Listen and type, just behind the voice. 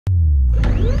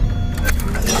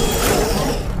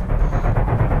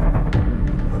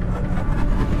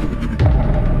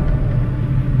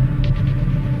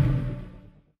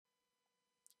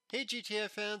GTA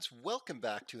fans, welcome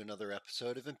back to another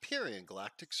episode of Empyrion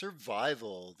Galactic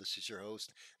Survival. This is your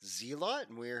host, Zealot,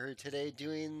 and we're here today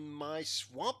doing my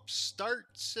swamp start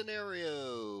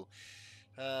scenario.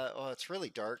 It's really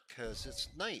dark because it's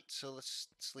night, so let's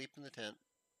sleep in the tent.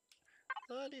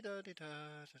 And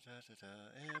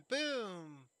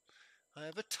boom! I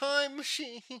have a time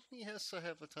machine. Yes, I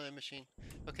have a time machine.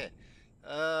 Okay.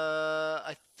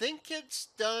 I think it's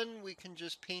done. We can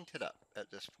just paint it up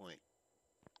at this point.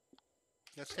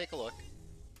 Let's take a look.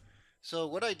 So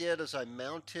what I did is I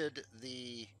mounted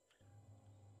the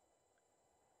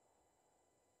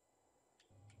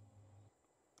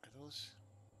are those?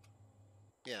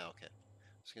 Yeah, okay.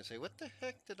 I was gonna say, what the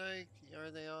heck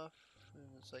are they off? And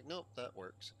it's like, nope, that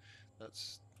works. That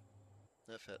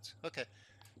fits. Okay.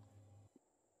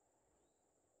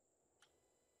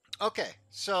 Okay,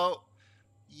 so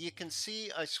you can see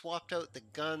I swapped out the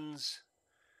guns,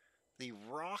 the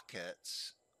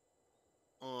rockets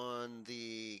on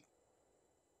the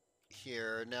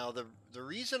here. Now the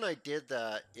reason I did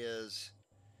that is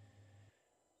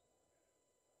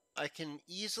I can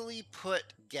easily put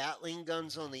Gatling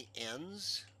guns on the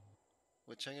ends,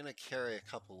 which I'm going to carry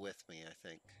a couple with me, I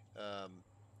think.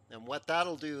 And what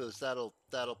that'll do is that'll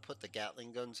put the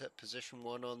Gatling guns at position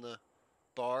 1 on the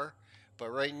bar.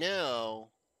 But right now,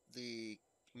 the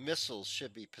missiles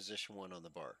should be position 1 on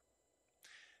the bar.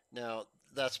 Now,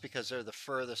 that's because they're the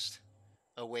furthest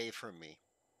away from me.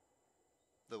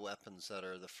 The weapons that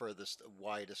are the furthest,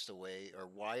 widest away, or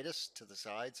widest to the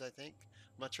sides, I think.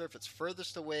 I'm not sure if it's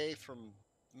furthest away from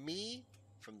me,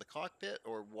 from the cockpit,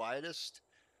 or widest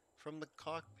from the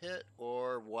cockpit,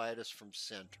 or widest from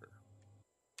center.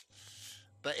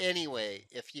 But anyway,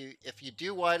 if you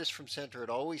do widest from center, it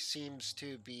always seems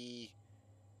to be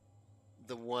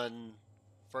the one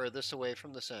furthest away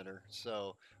from the center.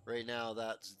 So right now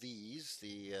that's the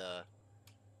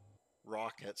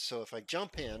rockets. So if I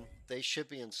jump in, they should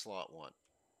be in slot 1.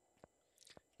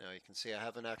 Now you can see I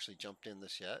haven't actually jumped in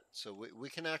this yet. So we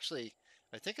can actually,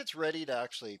 I think it's ready to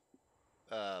actually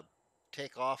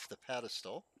take off the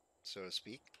pedestal, so to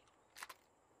speak.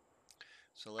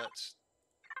 So let's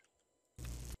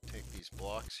take these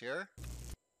blocks here.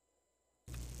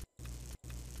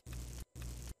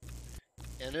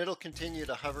 And it'll continue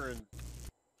to hover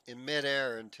in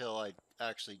midair until I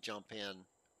actually jump in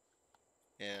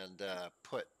and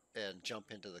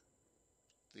jump into the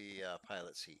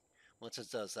pilot seat. Once it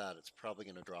does that, it's probably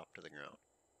going to drop to the ground.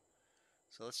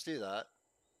 So let's do that.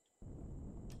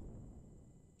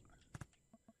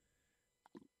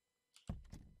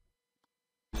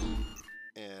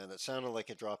 And it sounded like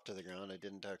it dropped to the ground. I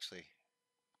didn't actually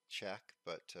check,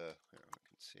 but here we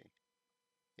can see.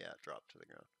 Yeah, it dropped to the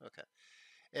ground. Okay.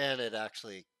 And it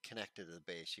actually connected to the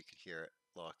base. You could hear it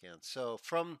lock in. So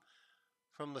from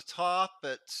the top,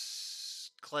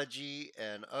 it's kludgy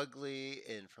and ugly,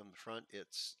 and from the front,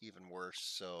 it's even worse.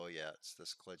 So yeah, it's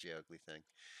this kludgy, ugly thing.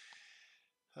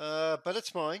 But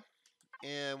it's mine,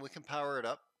 and we can power it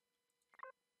up.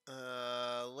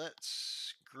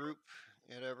 Let's group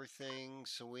and everything.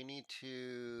 So we need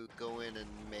to go in and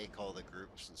make all the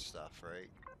groups and stuff, right?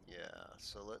 Yeah,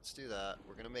 so let's do that.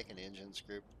 We're going to make an engines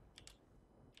group.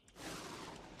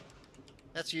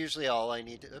 That's usually all I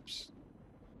need to, oops.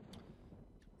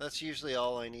 That's usually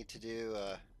all I need to do,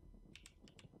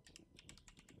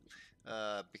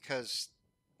 because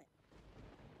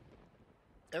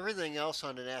everything else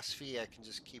on an SV I can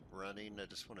just keep running. I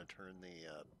just want to turn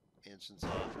the engines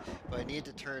off. But I need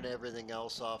to turn everything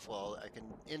else off. Well, I can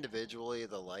individually,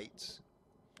 the lights,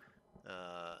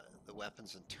 the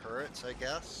weapons and turrets, I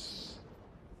guess.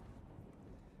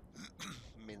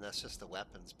 I mean, that's just the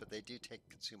weapons, but they do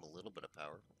consume a little bit of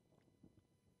power.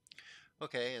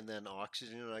 Okay, and then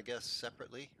oxygen, I guess,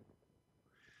 separately.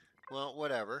 Well,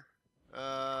 whatever.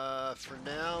 For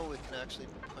now, we can actually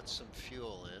put some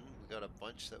fuel in. We got a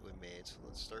bunch that we made, so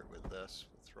let's start with this.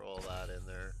 We'll throw all that in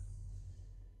there.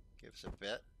 Gives a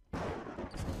bit. Let's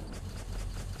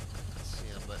see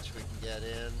how much we can get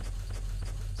in.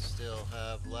 Still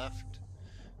have left.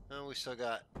 Oh, we still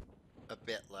got a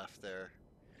bit left there.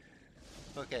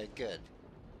 Okay, good.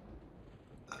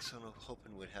 So I'm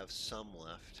hoping we'd have some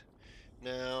left.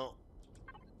 Now,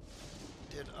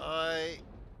 did I...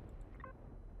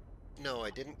 No,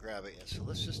 I didn't grab it yet, so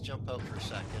let's just jump out for a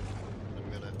second. I'm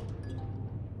gonna...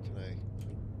 Can I...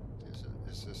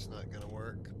 Is this not gonna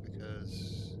work?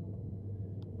 Because...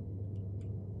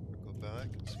 Go back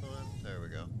and spawn? There we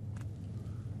go.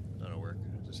 That'll work.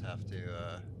 I just have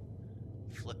to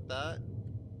flip that.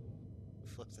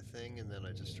 Flip the thing, and then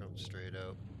I just jump straight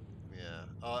out. Yeah.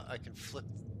 I can flip...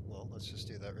 Well, let's just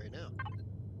do that right now.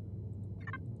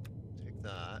 Take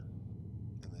that.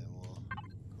 And then we'll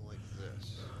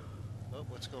this. Oh,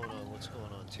 what's going on? What's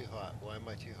going on? Too hot. Why am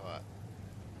I too hot?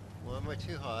 Why am I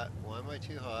too hot? Why am I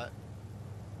too hot?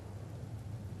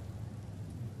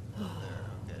 Not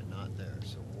there. Okay, not there.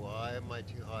 So why am I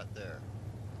too hot there?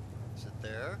 Is it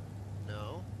there?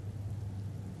 No.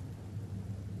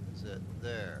 Is it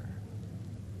there?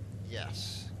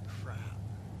 Yes. Crap.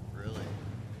 Really?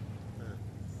 Huh.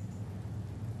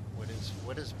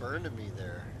 What is burning me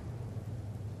there?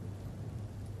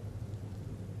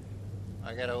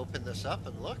 I gotta open this up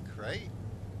and look, right?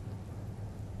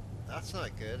 That's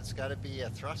not good. It's gotta be a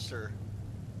thruster.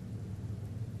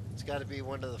 It's gotta be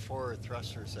one of the forward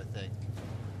thrusters, I think.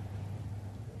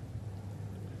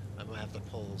 I'm gonna have to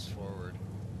pull those forward.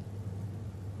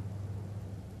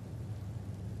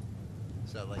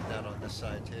 Is that like that on this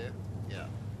side too? Yeah.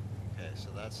 Okay, so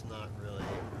that's not really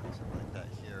something like that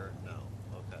here. No.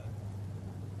 Okay.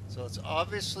 So it's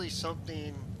obviously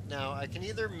something. Now I can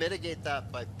either mitigate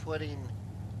that by putting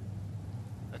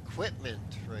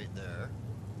equipment right there,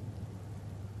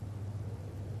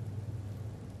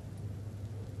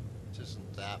 which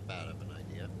isn't that bad of an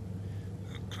idea.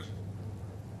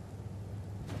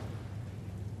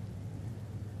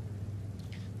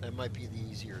 That might be the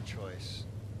easier choice.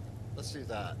 Let's do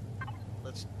that.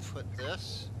 Let's put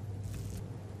this.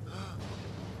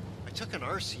 I took an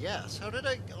RCS. How did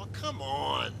I? Oh, come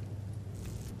on.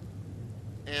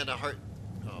 And a heart.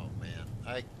 Oh, man.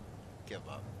 I give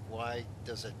up. Why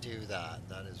does it do that?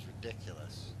 That is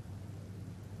ridiculous.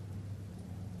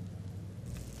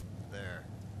 There.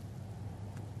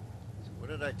 So what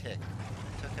did I take?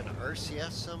 I took an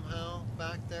RCS somehow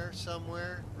back there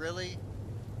somewhere? Really?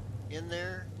 In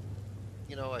there?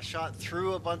 You know, I shot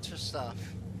through a bunch of stuff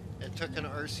and took an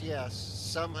RCS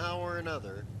somehow or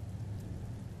another.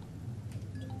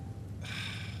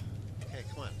 Okay,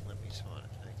 come on, let me spawn it.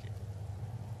 Thank you.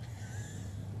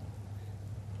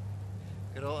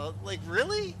 Good old, like,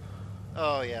 really?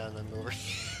 Oh, yeah, and then over.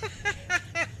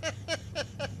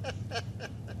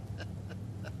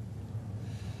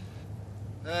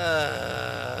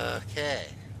 Okay.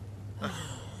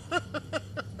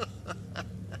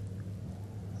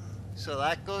 So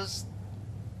that goes,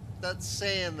 that's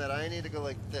saying that I need to go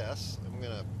like this. I'm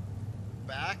going to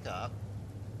back up.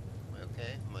 Am I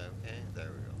okay? Am I okay?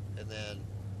 There we go. And then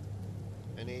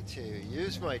I need to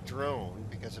use my drone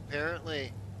because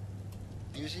apparently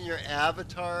using your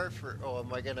avatar for, oh,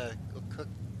 am I going to go cook?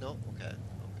 No? Okay. Okay.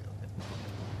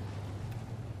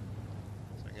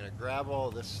 So I'm going to grab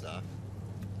all this stuff.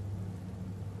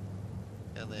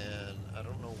 And then I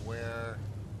don't know where.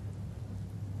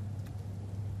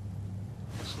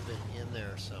 Must have been in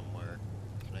there somewhere.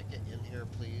 Can I get in here,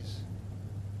 please?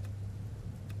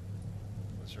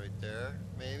 Was right there,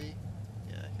 maybe?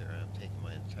 Yeah, here I am taking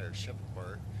my entire ship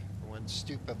apart for one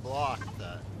stupid block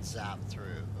that zapped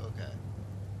through. Okay.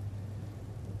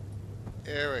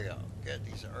 There we go. Get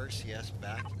these RCS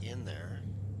back in there.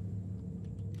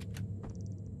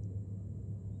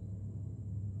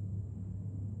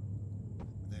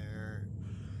 There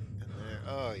and there.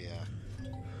 Oh, yeah.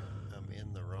 I'm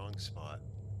in the wrong spot.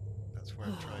 That's where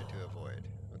I'm trying to avoid.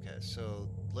 Okay, so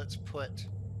let's put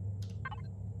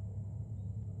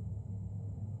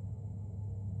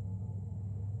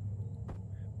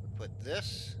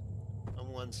this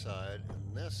on one side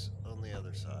and this on the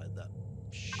other side. That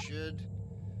should.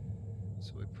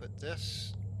 So we put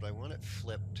this, but I want it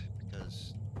flipped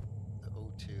because the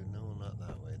O2. No, not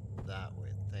that way. That way.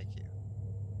 Thank you.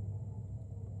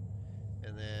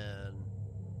 And then,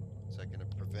 is that going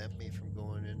to prevent me from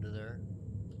going into there?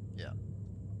 Yeah.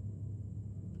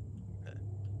 Okay.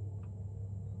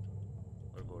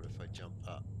 What about if I jump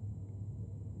up?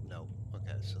 No.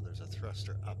 Okay, so there's a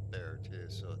thruster up there too,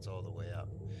 so it's all the way up.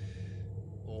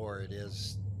 Or it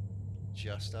is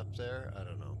just up there? I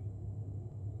don't know.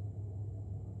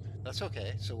 That's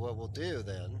okay. So what we'll do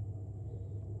then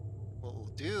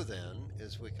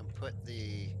is we can put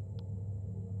the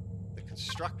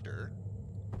constructor,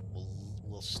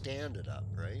 we'll stand it up,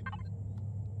 right?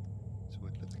 So we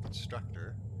put the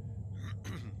constructor.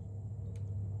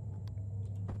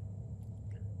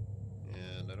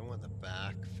 And I don't want the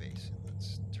back facing.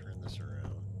 Let's turn this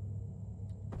around.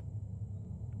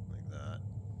 Like that.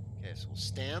 Okay, so we'll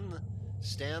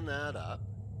stand that up.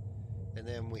 And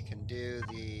then we can do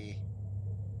the...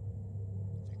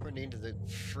 I think we're needing the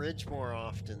fridge more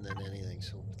often than anything.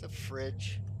 So we'll put the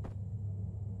fridge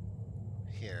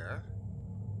here.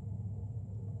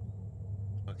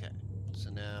 Okay, so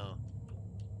now...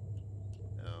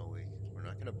 No, we're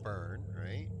not going to burn,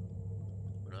 right?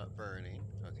 We're not burning.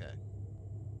 Okay.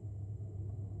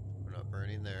 We're not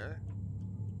burning there.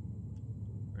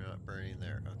 We're not burning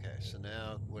there. Okay, so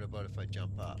now what about if I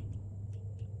jump up?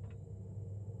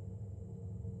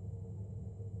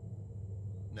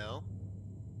 No?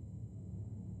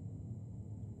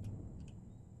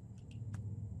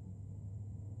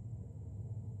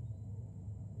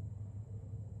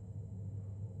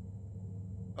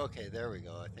 Okay, there we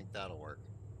go. I think that'll work.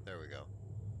 There we go.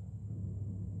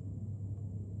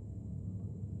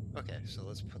 Okay, so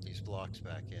let's put these blocks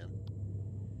back in.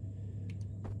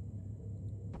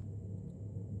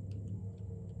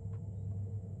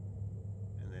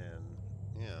 And then,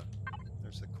 yeah,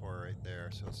 there's the core right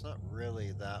there. So it's not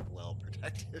really that well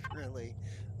protected, really.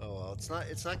 Oh well, it's not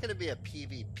going to be a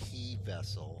PvP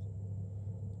vessel.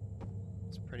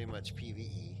 It's pretty much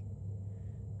PvE.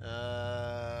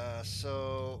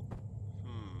 So,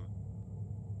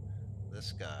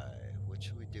 this guy. What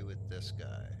should we do with this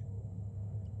guy?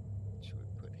 Should we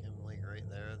put him like right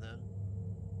there then?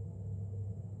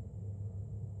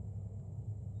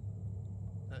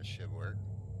 That should work.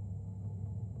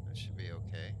 That should be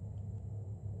okay.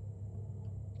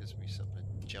 Gives me something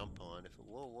to jump on if it.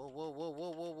 Whoa, whoa, whoa, whoa,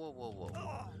 whoa, whoa, whoa, whoa,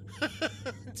 whoa.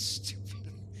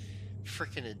 Stupid.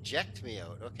 Freaking eject me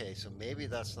out. Okay, so maybe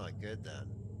that's not good then.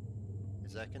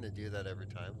 Is that going to do that every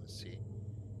time? Let's see.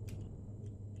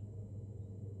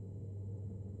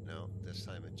 No, this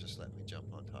time it just let me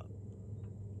jump on top.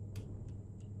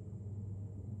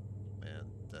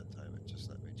 And that time it just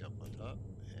let me jump on top.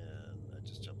 And I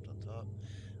just jumped on top.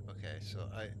 Okay, so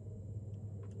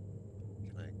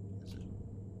is it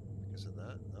because of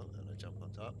that? No, and I jump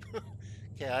on top.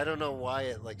 Okay, I don't know why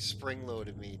it like spring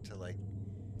loaded me to like.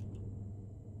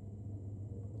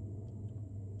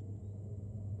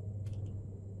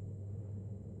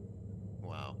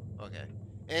 Wow. Okay.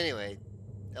 Anyway,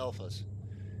 alphas.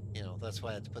 You know, that's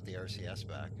why I had to put the RCS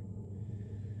back.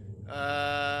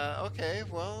 Okay,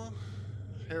 well,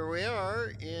 here we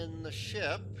are in the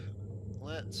ship.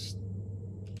 Let's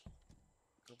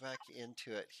go back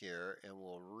into it here and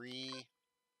we'll regroup.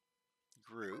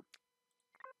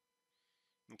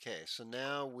 Okay, so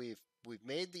now we've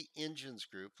made the engines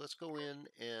group. Let's go in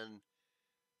and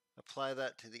apply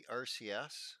that to the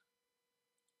RCS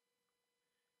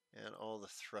and all the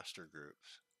thruster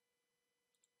groups.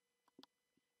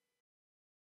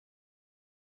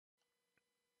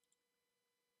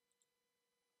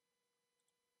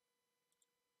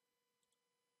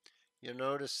 You'll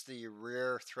notice the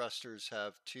rear thrusters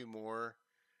have 2 more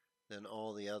than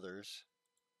all the others.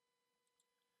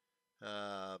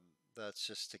 That's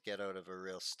just to get out of a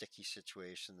real sticky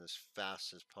situation as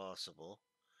fast as possible.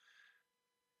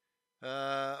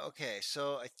 Okay,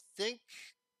 so I think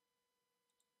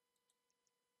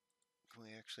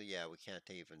yeah, we can't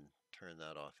even turn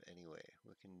that off anyway.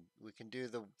 We can do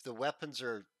the weapons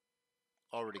are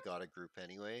already got a group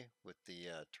anyway with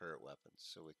the turret weapons,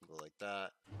 so we can go like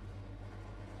that.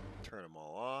 Turn them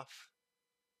all off.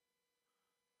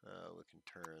 We can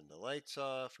turn the lights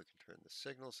off. We can turn the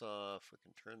signals off. We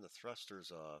can turn the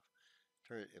thrusters off.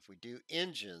 If we do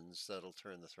engines, that'll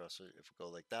turn the thruster. If we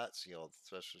go like that, see all the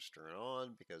thrusters turn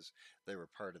on because they were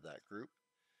part of that group.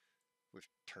 We've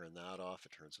turned that off.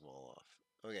 It turns them all off.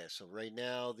 Okay, so right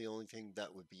now the only thing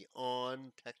that would be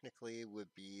on technically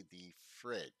would be the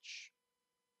fridge,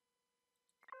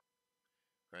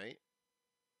 right?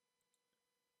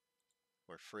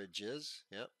 Where fridge is,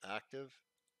 yep, active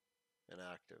and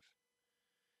active.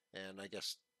 And I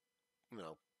guess, you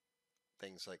know,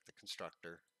 things like the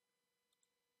constructor,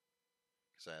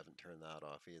 because I haven't turned that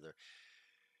off either.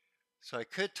 So I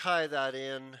could tie that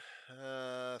in,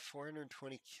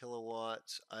 420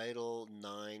 kilowatts, idle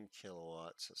 9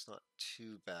 kilowatts. That's not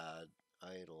too bad.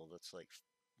 Idle, that's like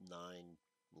 9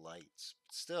 lights.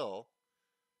 Still,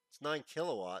 it's 9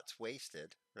 kilowatts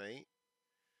wasted, right?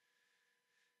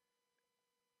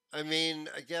 I mean,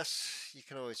 I guess you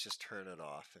can always just turn it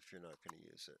off if you're not going to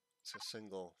use it. It's a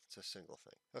single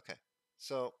thing. Okay.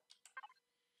 So,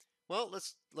 well,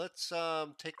 let's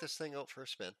take this thing out for a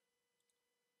spin.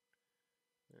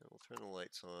 Yeah, we'll turn the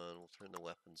lights on. We'll turn the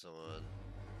weapons on.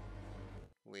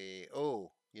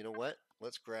 Oh, you know what?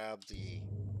 Let's grab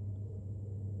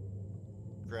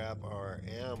our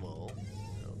ammo.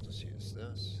 I'll just use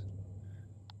this.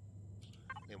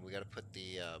 And we got to put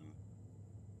the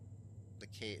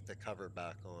cover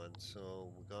back on.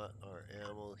 So we got our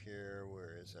ammo here.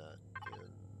 Where is that?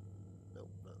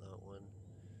 Nope, not that one.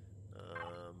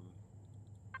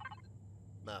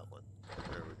 That one.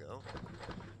 There we go.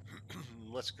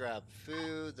 Let's grab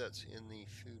food. That's in the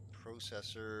food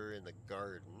processor in the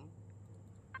garden.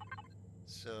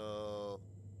 So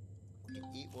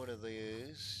eat one of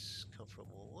these.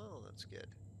 Comfortable. Well, that's good.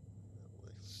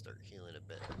 We'll start healing a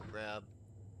bit.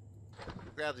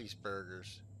 Grab these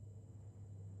burgers.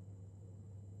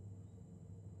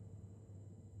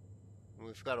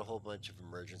 We've got a whole bunch of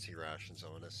emergency rations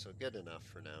on us, so good enough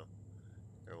for now.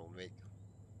 Or we'll make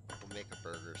a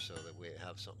burger so that we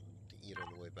have something to eat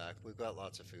on the way back. We've got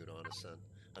lots of food on us and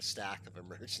a stack of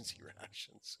emergency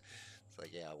rations. It's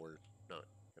like, yeah, we're not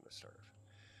gonna starve.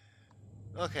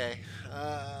 Okay,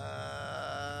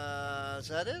 is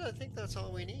that it? I think that's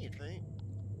all we need, right?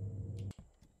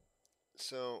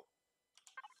 So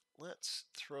let's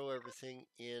throw everything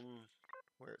in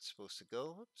where it's supposed to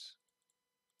go. Whoops.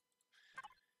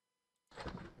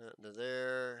 Into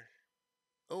there.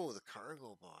 Oh, the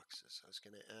cargo boxes. I was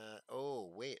gonna add.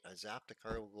 Oh, wait, I zapped the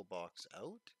cargo box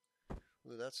out?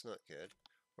 Ooh, that's not good.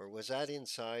 Or was that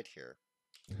inside here?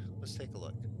 Let's take a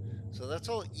look. So that's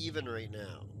all even right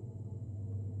now.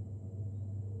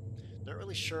 Not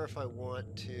really sure if I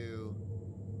want to.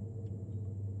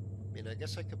 I mean, I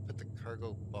guess I could put the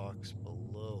cargo box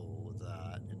below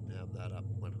that and have that up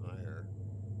one higher.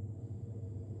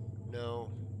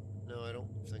 No, no, I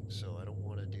don't think so. I don't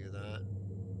want to do that.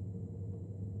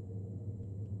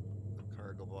 The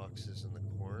cargo boxes in the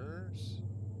corners.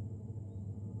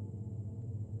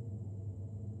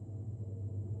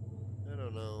 I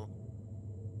don't know.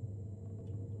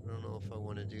 I don't know if I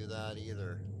want to do that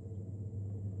either.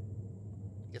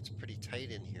 It gets pretty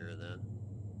tight in here then.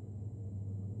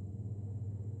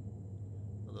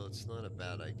 Although it's not a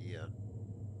bad idea.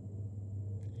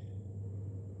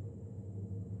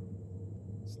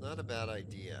 It's not a bad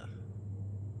idea.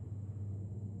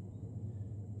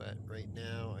 But right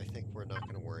now, I think we're not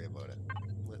going to worry about it.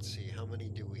 Let's see, how many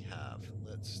do we have?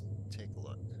 Let's take a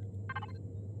look.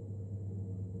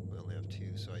 We only have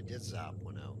 2, so I did zap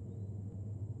one out.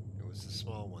 It was the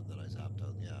small one that I zapped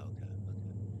out. Yeah, okay.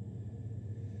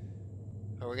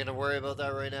 Are we going to worry about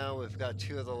that right now? We've got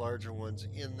 2 of the larger ones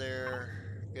in there.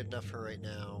 Good enough for right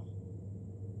now.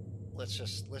 Let's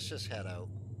just head out.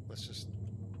 Let's just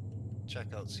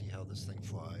check out, see how this thing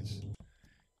flies.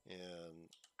 And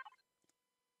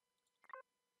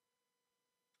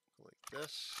like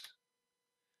this.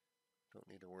 Don't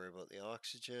need to worry about the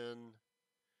oxygen.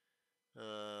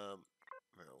 We'll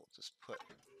just put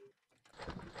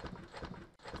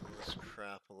all this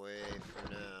crap away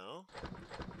for now.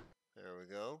 There we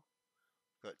go.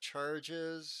 We've got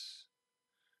charges.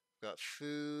 We've got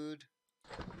food.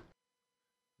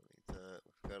 Like that.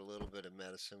 We've got a little bit of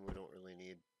medicine. We don't really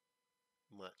need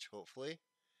much, hopefully.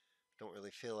 Don't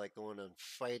really feel like going and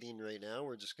fighting right now.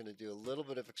 We're just going to do a little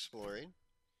bit of exploring.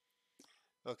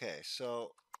 Okay,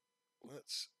 so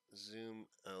let's zoom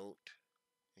out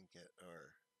and get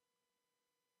our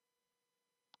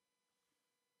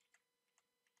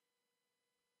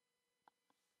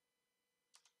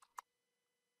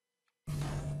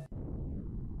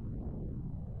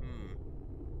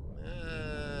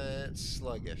it's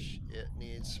sluggish. It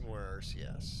needs some more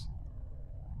RCS.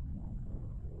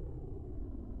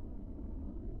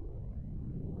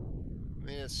 I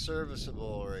mean, it's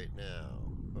serviceable right now,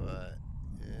 but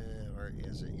or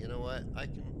is it? You know what?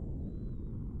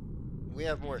 We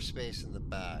have more space in the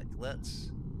back. Let's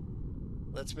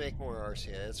make more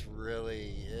RCS.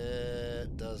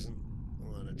 It doesn't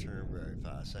want to turn very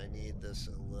fast. I need this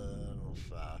a little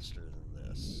faster than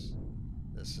this.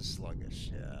 This is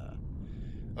sluggish. Yeah.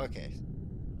 Okay.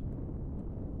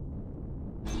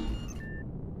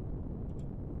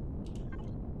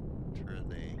 Turn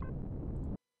the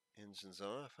engines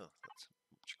off. Oh, that's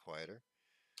much quieter.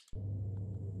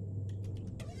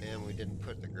 And we didn't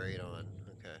put the grate on.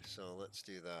 Okay, so let's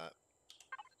do that.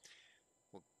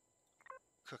 We'll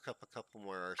cook up a couple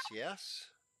more RCS.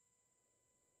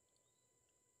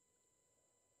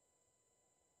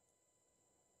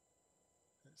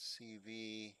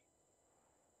 CV,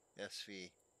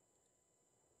 SV.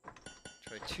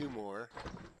 Try 2 more.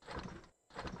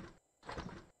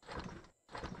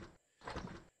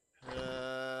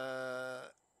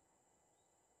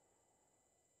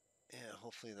 Yeah,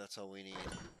 hopefully that's all we need.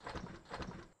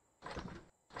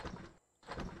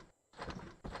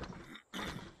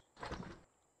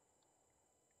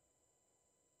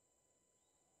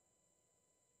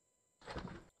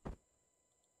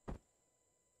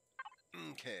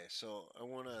 Okay, so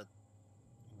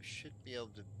we should be able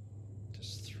to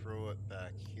just throw it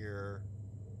back here.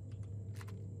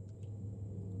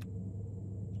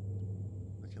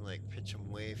 We can like pitch them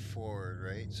way forward,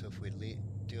 right? So if we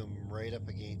do them right up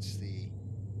against the,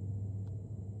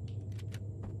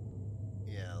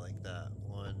 yeah, like that.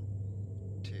 1,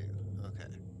 2, okay.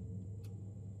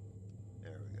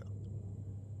 There we go.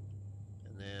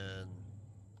 And then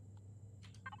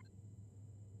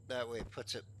that way it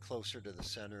puts it closer to the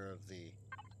center of the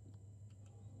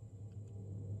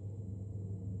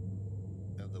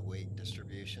weight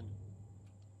distribution.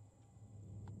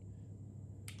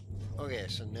 Okay,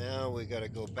 so now we got to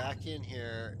go back in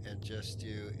here and just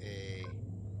do a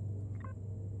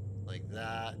like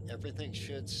that. Everything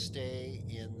should stay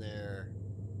in their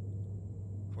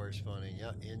corresponding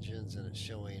engines, and it's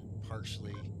showing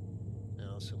partially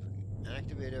now. So if we can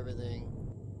activate everything,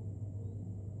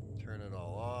 turn it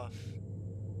all off.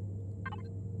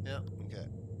 Yep, okay.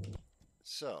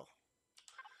 So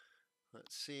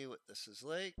let's see what this is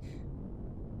like.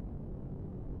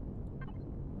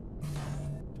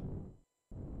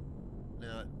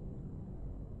 Now,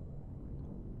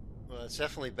 well, it's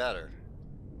definitely better.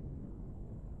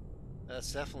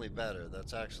 That's definitely better.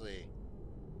 That's actually,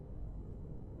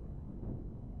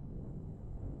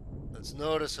 that's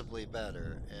noticeably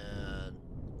better. And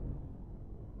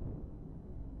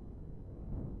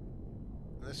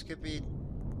this could be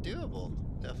doable.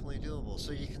 Definitely doable.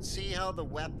 So you can see how the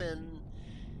weapon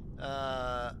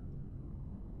to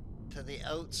the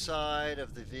outside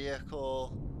of the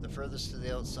vehicle, the furthest to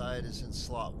the outside is in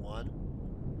slot 1.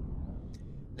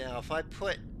 Now, if I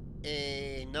put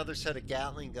another set of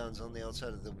Gatling guns on the outside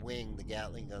of the wing, the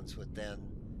Gatling guns would then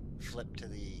flip to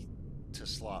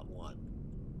slot 1.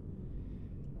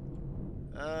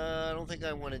 I don't think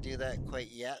I want to do that quite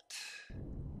yet.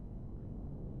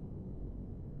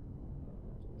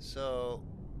 So,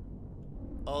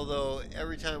 although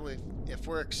every time if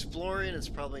we're exploring, it's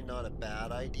probably not a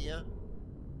bad idea.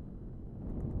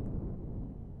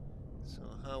 So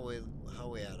how we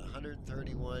at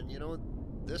 131? You know,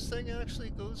 this thing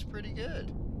actually goes pretty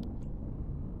good.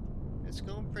 It's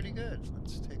going pretty good.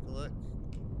 Let's take a look.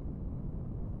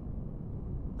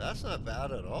 That's not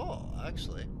bad at all,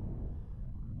 actually.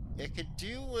 It could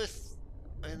do with,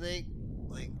 I think,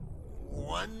 like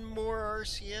one more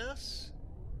RCS.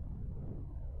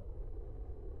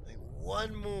 Like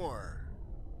one more.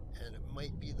 And it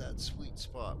might be that sweet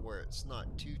spot where it's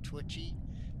not too twitchy.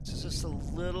 It's just a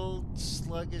little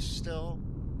sluggish still,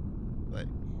 but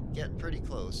getting pretty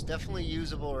close. Definitely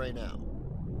usable right now.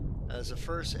 As a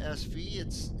first SV,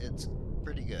 it's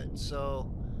pretty good.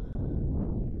 So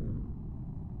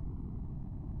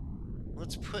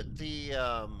let's put the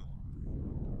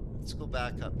let's go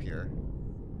back up here.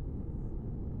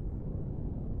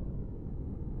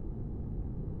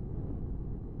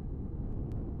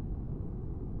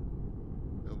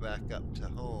 Go back up to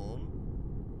home.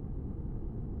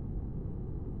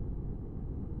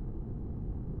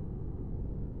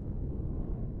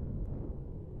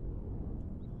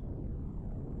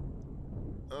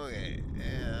 Okay,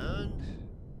 and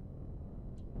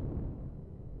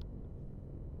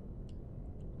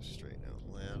straighten out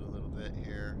land a little bit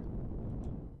here.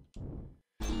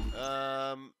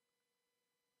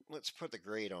 Let's put the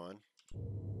grate on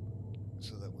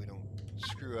so that we don't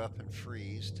screw up and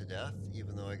freeze to death,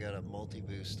 even though I got a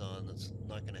multi-boost on. That's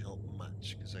not going to help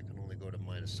much because I can only go to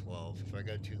 -12. If I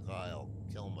go too high, I'll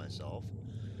kill myself.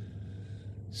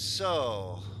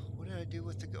 So, what did I do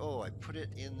with the... Oh, I put it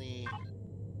in the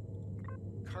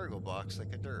cargo box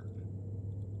like a derp.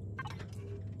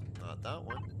 Not that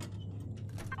one.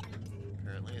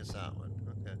 Apparently it's that one.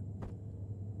 Okay.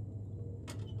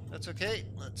 That's okay.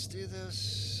 Let's do this.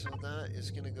 So that is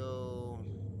going to go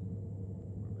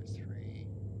 4x3.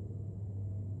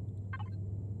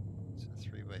 It's a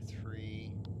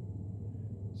 3x3.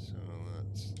 So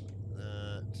that's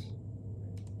that.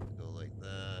 Go like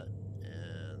that.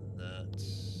 And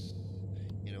that's...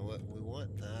 You know what? We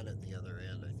want that at the other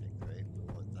end, I think, right? We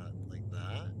want that like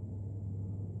that.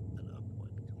 And up one.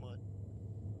 Come on.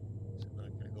 Is it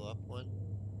not going to go up one?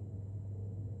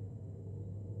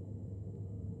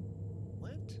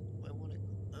 What? I want to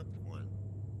go up one.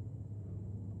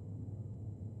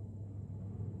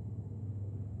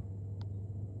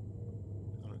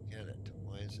 I don't get it.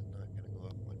 Why is it not going to go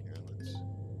up one here?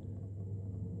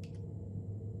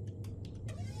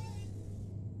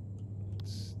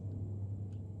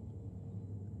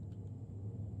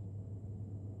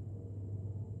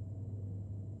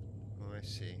 Oh, I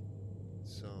see.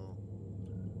 So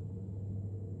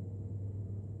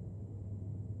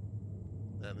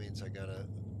that means I gotta,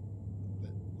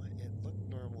 but it looked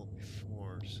normal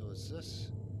before, so is this?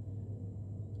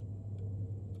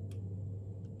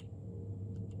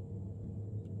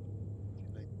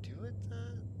 Can I do it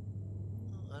that?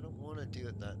 Well, I don't want to do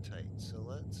it that tight, so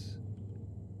let's,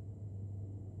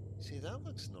 see, that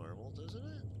looks normal, doesn't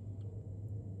it?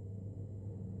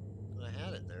 I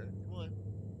had it there, come on.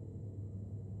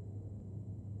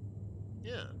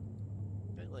 Yeah,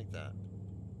 right like that.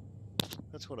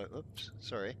 That's what I, oops,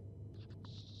 sorry.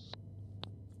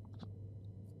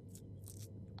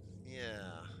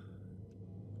 Yeah.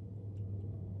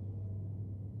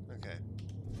 Okay.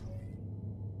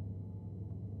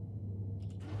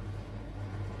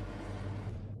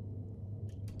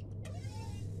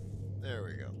 There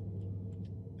we go.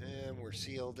 And we're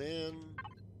sealed in.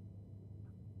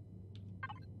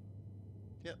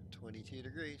 Yep, 22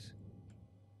 degrees.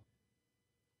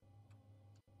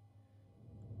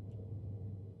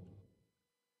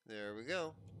 There we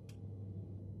go.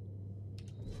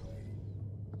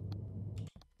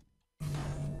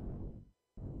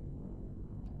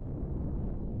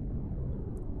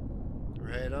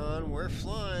 Right on, we're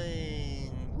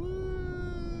flying.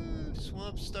 Woo!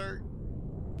 Swamp start.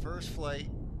 First flight.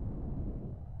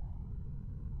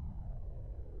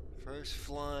 First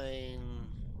flying.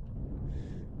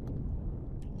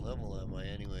 What level am I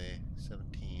anyway?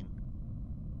 17.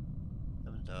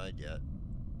 Haven't died yet.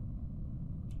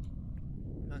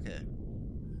 Okay.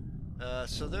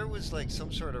 So there was like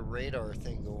some sort of radar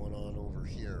thing going on over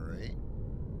here, right?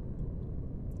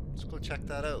 Let's go check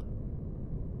that out.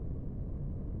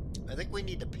 I think we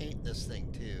need to paint this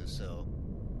thing too, so...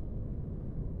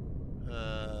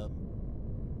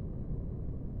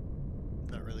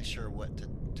 not really sure what to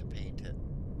paint it.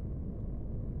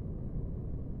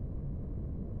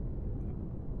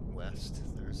 West,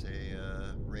 there's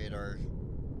a radar...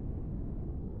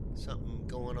 something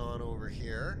going on over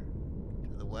here to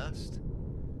the west.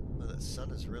 Oh, that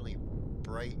sun is really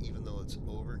bright even though it's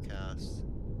overcast.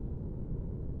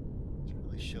 It's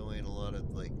really showing a lot of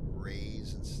like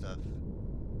rays and stuff.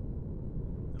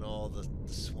 And all the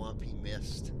swampy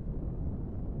mist.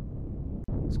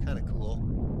 It's kind of cool.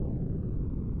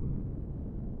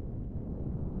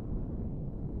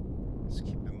 Just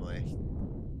keeping my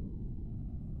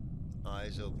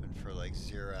eyes open for like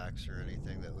Xerax or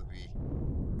anything that would be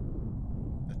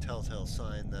a telltale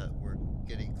sign that we're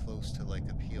getting close to like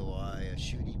a POI, a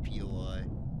shooty POI.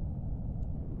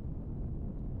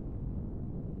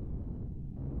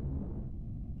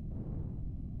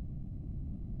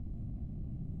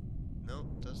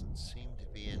 Nope, doesn't seem to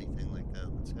be anything like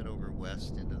that. Let's head over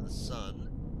west into the sun,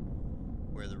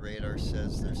 where the radar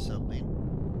says there's something.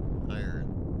 Iron.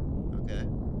 Okay.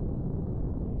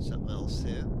 Something else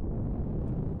too.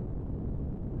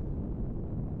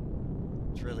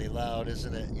 It's really loud,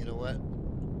 isn't it? You know what?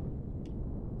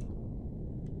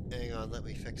 Hang on, let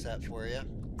me fix that for you.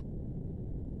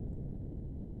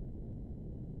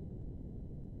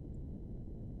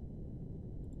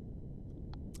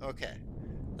 Okay.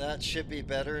 That should be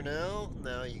better now.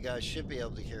 Now you guys should be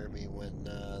able to hear me when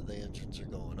the engines are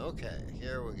going. Okay,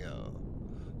 here we go.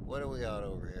 What do we got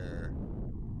over here?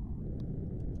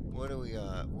 What do we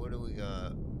got? What do we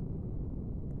got?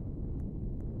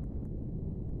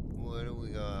 What do we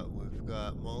got? We've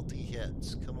got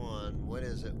multi-hits. Come on. What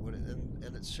is it?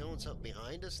 And it's showing something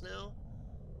behind us now?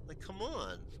 Like, come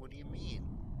on. What do you mean?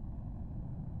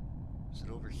 Is it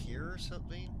over here or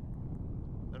something?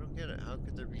 I don't get it. How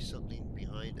could there be something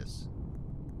behind us?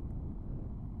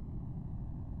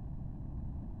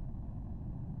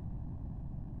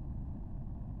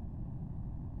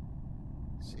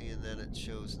 See, and then it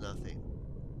shows nothing.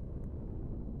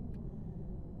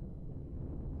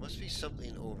 Must be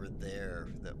something over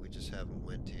there that we just haven't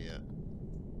went to yet.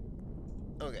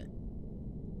 Okay.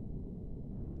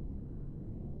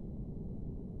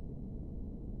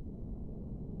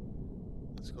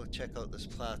 Let's go check out this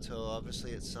plateau.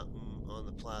 Obviously it's something on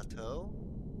the plateau.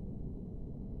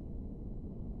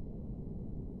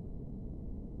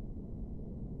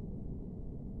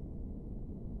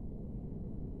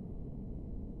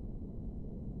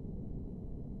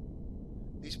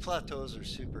 These plateaus are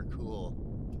super cool.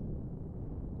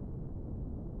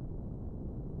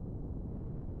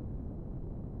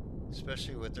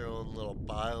 Especially with their own little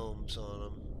biomes on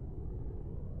them.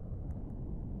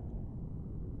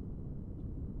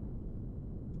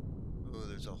 Ooh,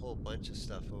 there's a whole bunch of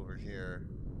stuff over here.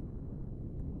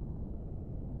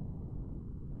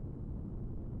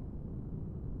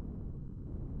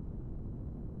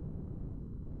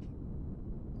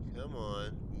 Come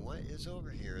on, what is over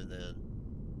here then?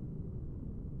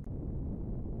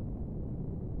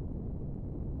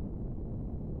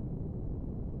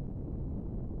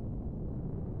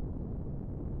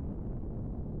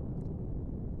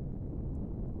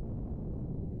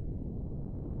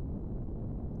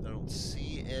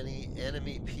 See any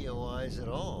enemy POIs at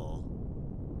all.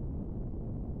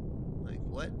 Like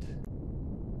what?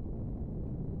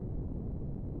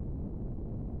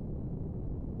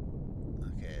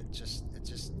 Okay, it just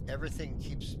everything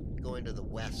keeps going to the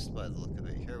west by the look of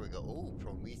it. Here we go. Oh,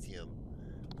 Promethium.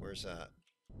 Where's that?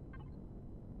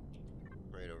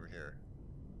 Right over here.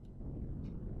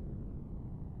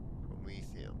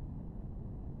 Promethium.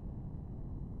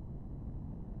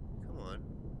 Come on.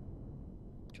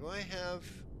 Do I have...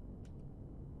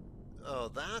 Oh,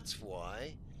 that's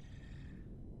why.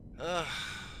 I'm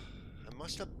I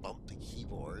must have bumped the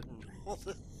keyboard and all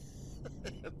the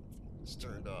was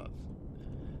turned off.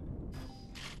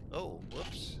 Oh,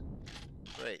 whoops.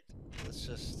 Right. Let's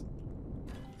just...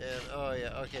 And, oh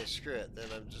yeah, okay, screw it. Then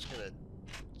I'm just gonna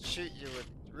shoot you with...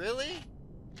 Really?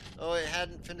 Oh, it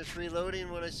hadn't finished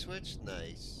reloading when I switched?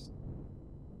 Nice.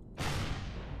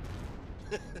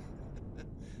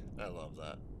 I love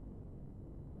that.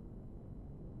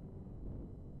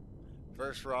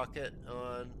 First rocket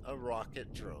on a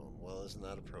rocket drone. Well, isn't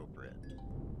that appropriate?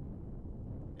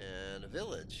 And a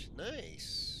village.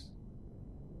 Nice.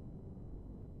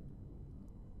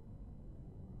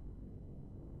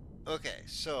 Okay,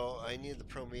 so I need the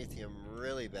Promethium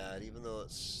really bad, even though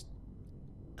it's...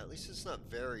 At least it's not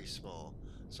very small.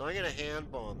 So I'm going to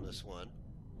hand bomb this one.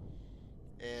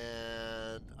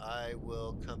 And I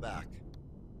will come back.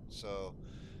 So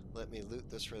let me loot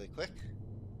this really quick.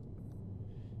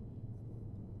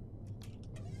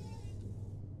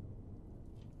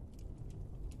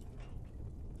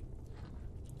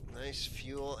 Nice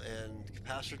fuel and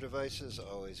capacitor devices,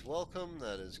 always welcome.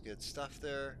 That is good stuff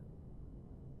there.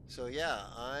 So yeah,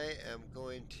 I am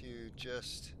going to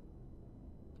just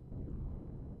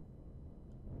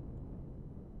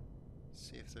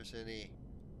see if there's any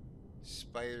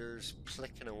spiders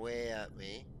clicking away at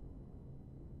me.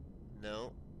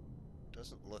 No,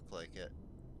 doesn't look like it.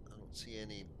 I don't see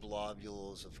any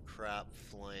blobules of crap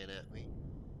flying at me.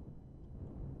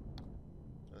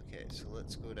 Okay, so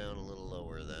let's go down a little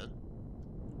lower then.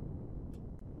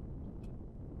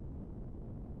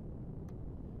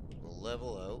 We'll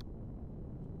level out.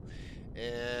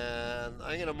 And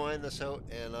I'm going to mine this out,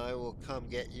 and I will come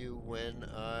get you when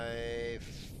I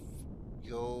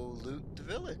go loot the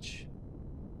village.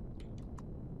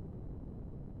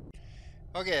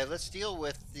 Okay, let's deal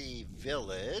with the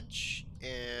village,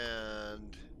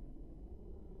 and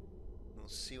we'll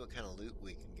see what kind of loot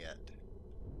we can get.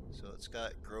 So it's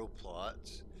got grow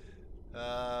plots.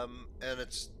 And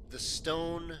it's the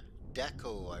stone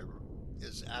deco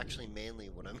is actually mainly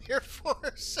what I'm here for,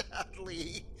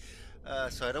 sadly.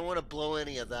 So I don't want to blow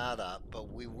any of that up, but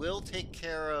we will take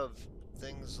care of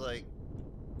things like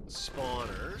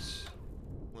spawners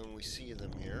when we see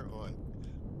them here. Oh,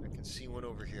 I can see one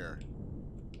over here.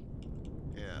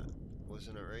 Yeah,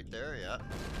 wasn't it right there? Yeah.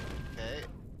 Okay,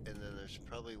 and then there's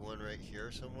probably one right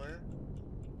here somewhere.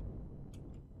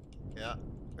 Yeah,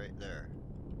 right there.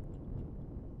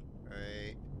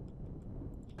 Right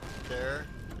there,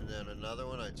 and then another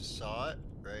one, I just saw it,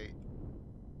 right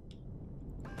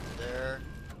there,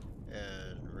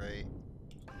 and right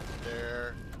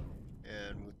there,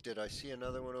 and did I see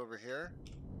another one over here?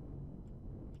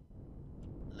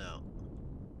 No.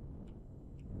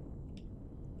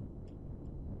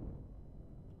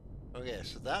 Okay,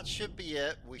 so that should be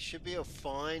it. We should be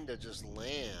fine to just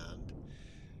land.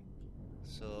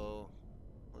 So,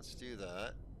 let's do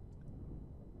that.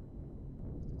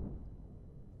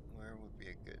 Where would be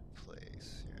a good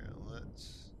place here?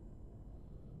 What's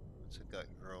it got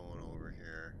growing over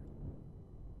here?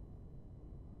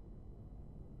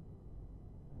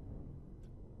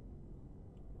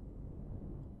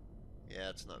 Yeah,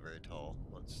 it's not very tall.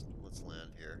 Let's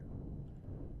land here.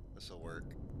 This'll work.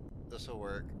 This'll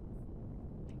work.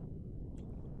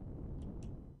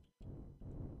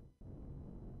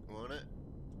 Want it?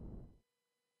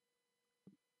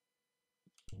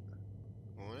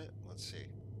 Want it? Let's see.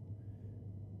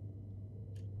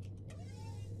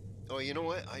 Oh, you know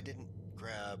what? I didn't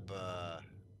grab, oh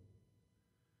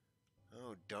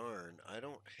darn, I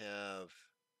don't have...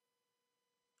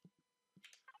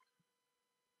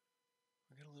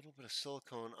 I got a little bit of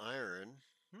silicone iron.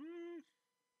 We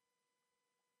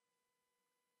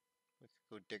could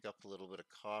go dig up a little bit of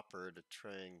copper to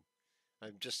try and...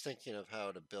 I'm just thinking of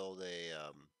how to build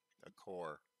a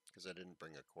core, because I didn't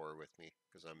bring a core with me,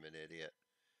 because I'm an idiot.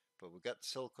 But we got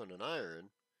silicone and iron.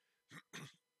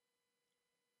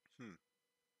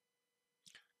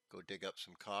 Go dig up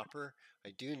some copper. I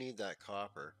do need that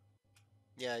copper.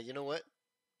 Yeah, you know what?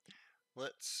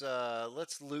 Let's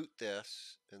loot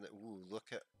this, and then, ooh,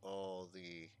 look at all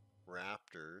the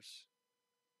raptors.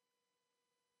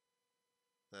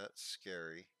 That's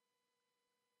scary.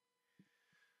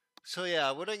 So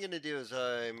yeah, what I'm gonna do is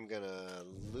I'm gonna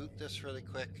loot this really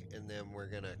quick, and then we're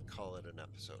gonna call it an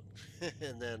episode.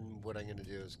 And then what I'm gonna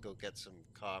do is go get some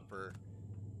copper,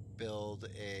 build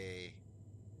a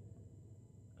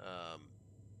I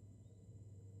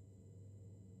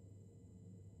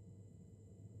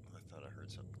thought I heard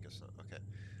something. Guess not. Okay.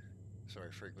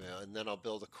 Sorry, freak me out. And then I'll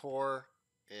build a core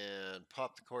and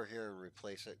pop the core here and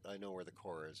replace it. I know where the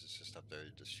core is. It's just up there.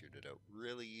 You just shoot it out.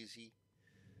 Really easy.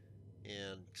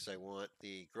 and because I want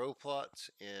the grow plots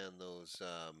and those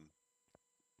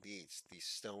these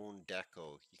stone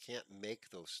deco. You can't make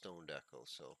those stone deco,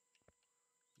 so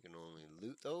you can only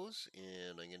loot those,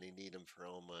 and I'm gonna need them for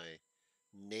all my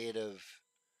native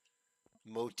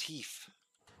motif.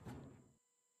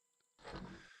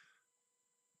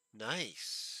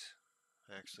 Nice.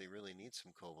 I actually really need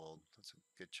some cobalt. That's a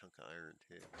good chunk of iron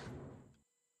too.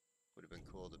 Would have been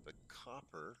cool to put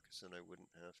copper, because then I wouldn't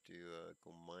have to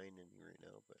go mine any right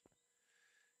now. But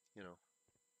you know,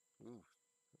 ooh,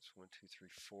 that's 1, 2, 3,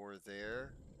 4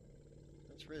 there.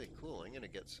 That's really cool. I'm gonna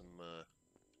get some 4,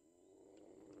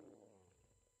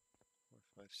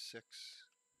 5, 6.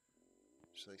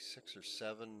 Actually, 6 or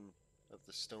 7 of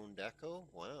the stone deco.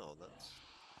 Wow, that's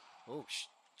oh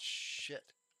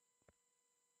shit!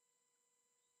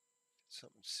 Did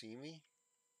something see me?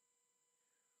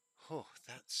 Oh,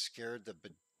 that scared the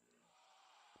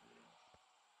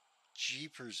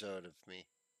jeepers out of me.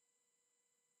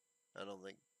 I don't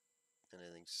think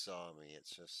anything saw me.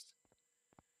 It's just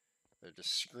they're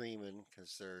just screaming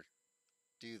because they're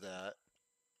do that,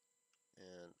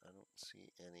 and I don't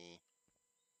see any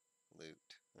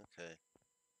loot. Okay,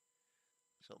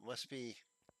 so it must be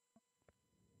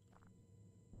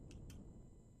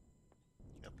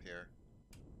up here.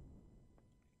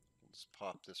 Let's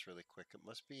pop this really quick. It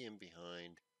must be in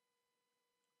behind.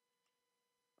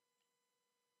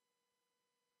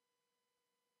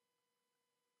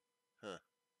 Huh.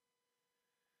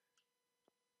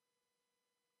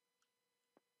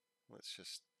 Let's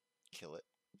just kill it.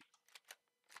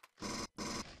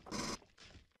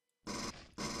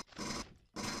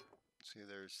 See,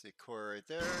 there's the core right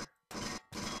there.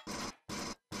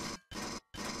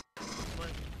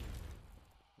 What?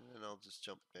 And then I'll just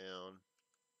jump down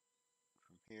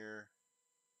from here.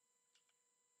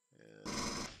 And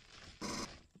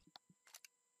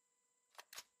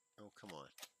oh, come on.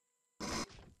 And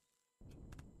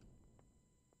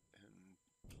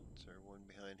is there one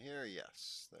behind here?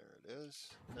 Yes, there it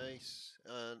is. Nice.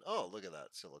 And oh, look at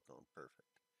that silicone.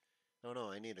 Perfect. Oh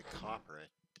no, I need a copper. I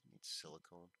need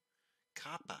silicone.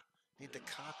 Copper. Need the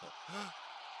copper.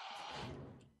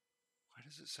 Why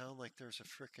does it sound like there's a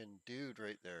frickin' dude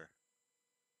right there?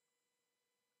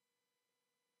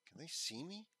 Can they see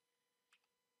me?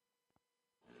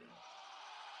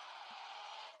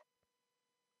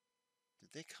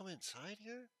 Did they come inside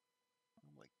here?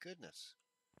 Oh my goodness.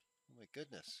 Oh my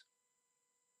goodness.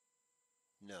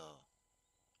 No.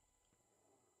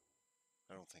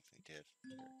 I don't think they did.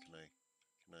 Here, can I,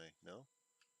 no?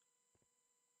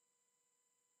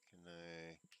 Can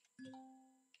I,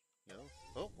 no?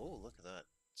 Oh, oh, look at that.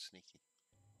 Sneaky.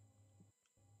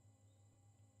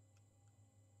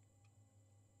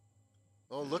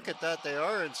 Oh, look at that. They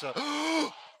are inside.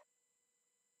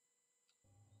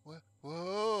 What?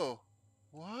 Whoa.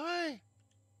 Why?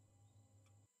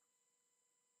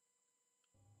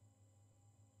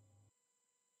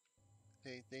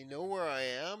 They know where I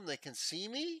am. They can see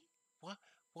me. What?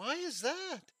 Why is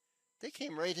that? They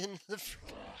came right into the.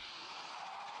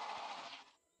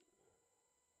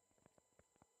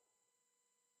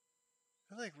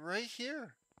 They're like right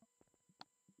here.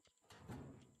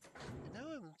 And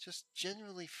now I'm just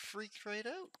genuinely freaked right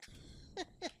out.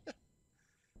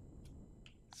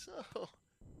 So,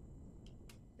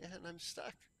 and I'm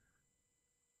stuck.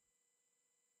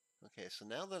 Okay, so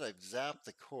now that I've zapped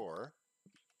the core,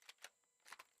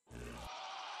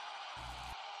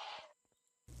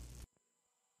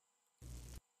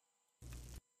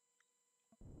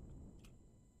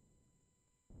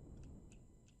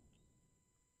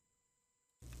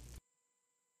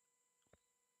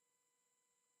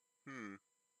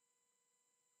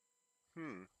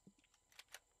 hmm,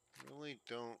 really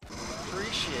don't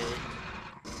appreciate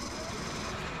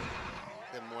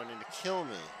them wanting to kill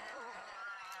me.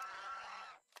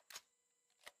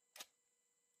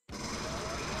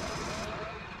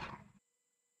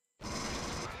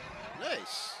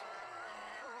 Nice.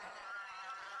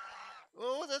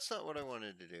 Oh, that's not what I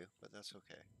wanted to do, but that's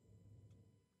okay.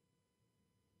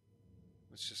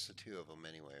 It's just the two of them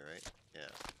anyway, right? Yeah.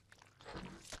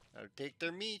 I'll take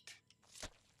their meat.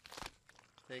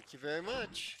 Thank you very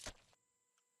much.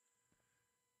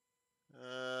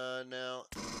 Now,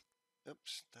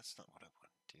 oops, that's not what I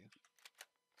want to do.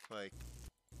 If I,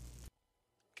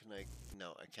 can I,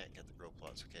 no, I can't get the grow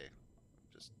plots. Okay, I'm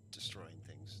just destroying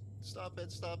things. Stop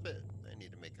it, stop it. I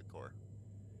need to make a core.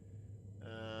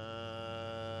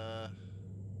 I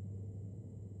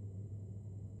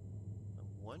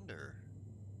wonder.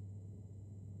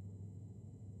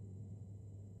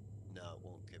 No, it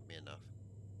won't give me enough.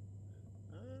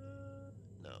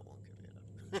 No, it won't give me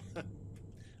enough.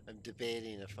 I'm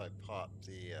debating if I pop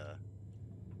the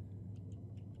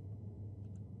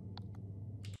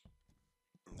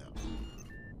no.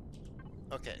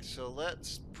 Okay, so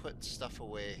let's put stuff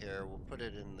away here. We'll put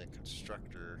it in the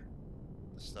constructor,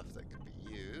 the stuff that can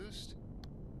be used.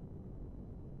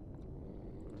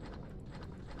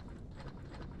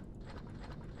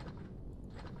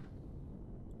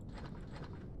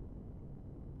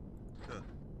 Huh.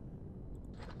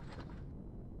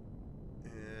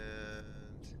 And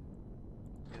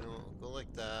you know, we'll go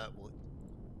like that. We'll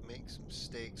make some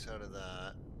stakes out of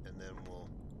that, and then we'll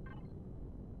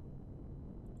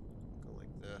go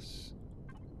like this.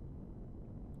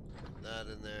 Put that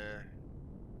in there.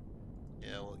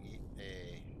 Yeah, we'll eat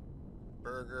a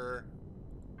burger,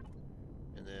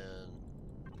 and then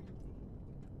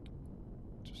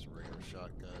just a regular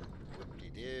shotgun.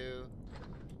 Whoop-de-doo.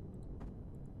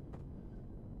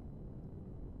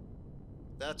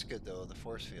 That's good though, the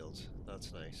force fields.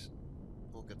 That's nice.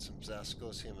 We'll get some zest.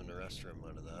 Go see him in the restroom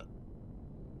out of that.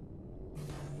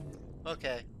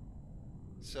 Okay.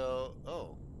 So,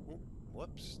 oh,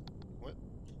 whoops. What?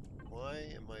 Why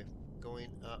am I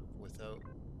going up without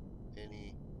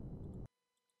any?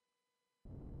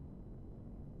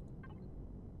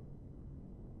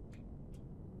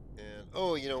 And,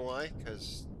 oh, you know why?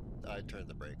 Because I turned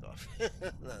the brake off.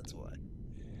 That's why.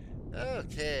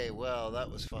 Okay, well,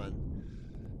 that was fun.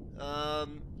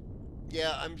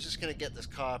 Yeah, I'm just gonna get this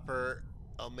copper.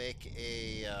 I'll make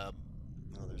a,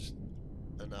 oh, there's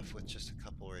enough with just a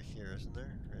couple right here, isn't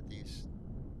there? Are these?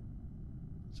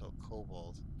 It's all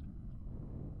cobalt.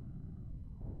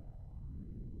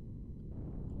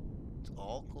 It's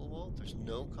all cobalt? There's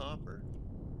no copper?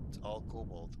 It's all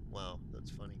cobalt. Wow,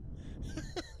 that's funny.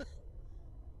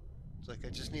 It's like I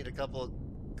just need a couple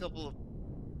of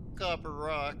copper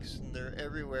rocks, and they're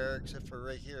everywhere except for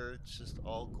right here. It's just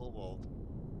all cobalt.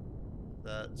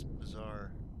 That's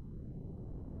bizarre.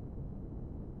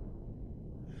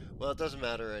 Well, it doesn't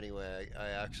matter anyway. I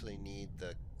actually need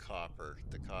the copper.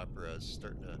 The copper, I was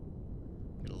starting to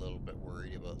get a little bit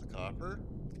worried about the copper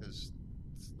because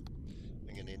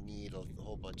I'm going to need a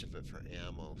whole bunch of it for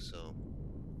ammo, so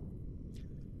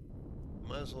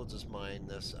might as well just mine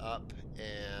this up.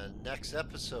 And next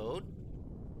episode,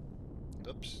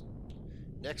 oops,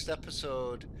 next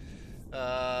episode,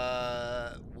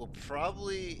 I'm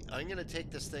going to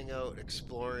take this thing out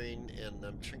exploring, and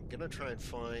I'm going to try and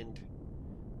find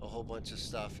a whole bunch of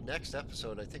stuff. Next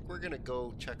episode, I think we're going to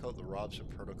go check out the Robson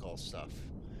Protocol stuff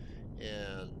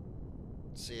and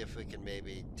see if we can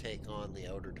maybe take on the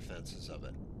outer defenses of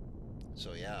it.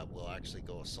 So yeah, we'll actually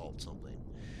go assault something.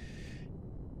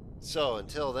 So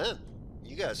until then,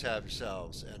 you guys have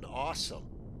yourselves an awesome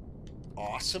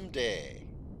day.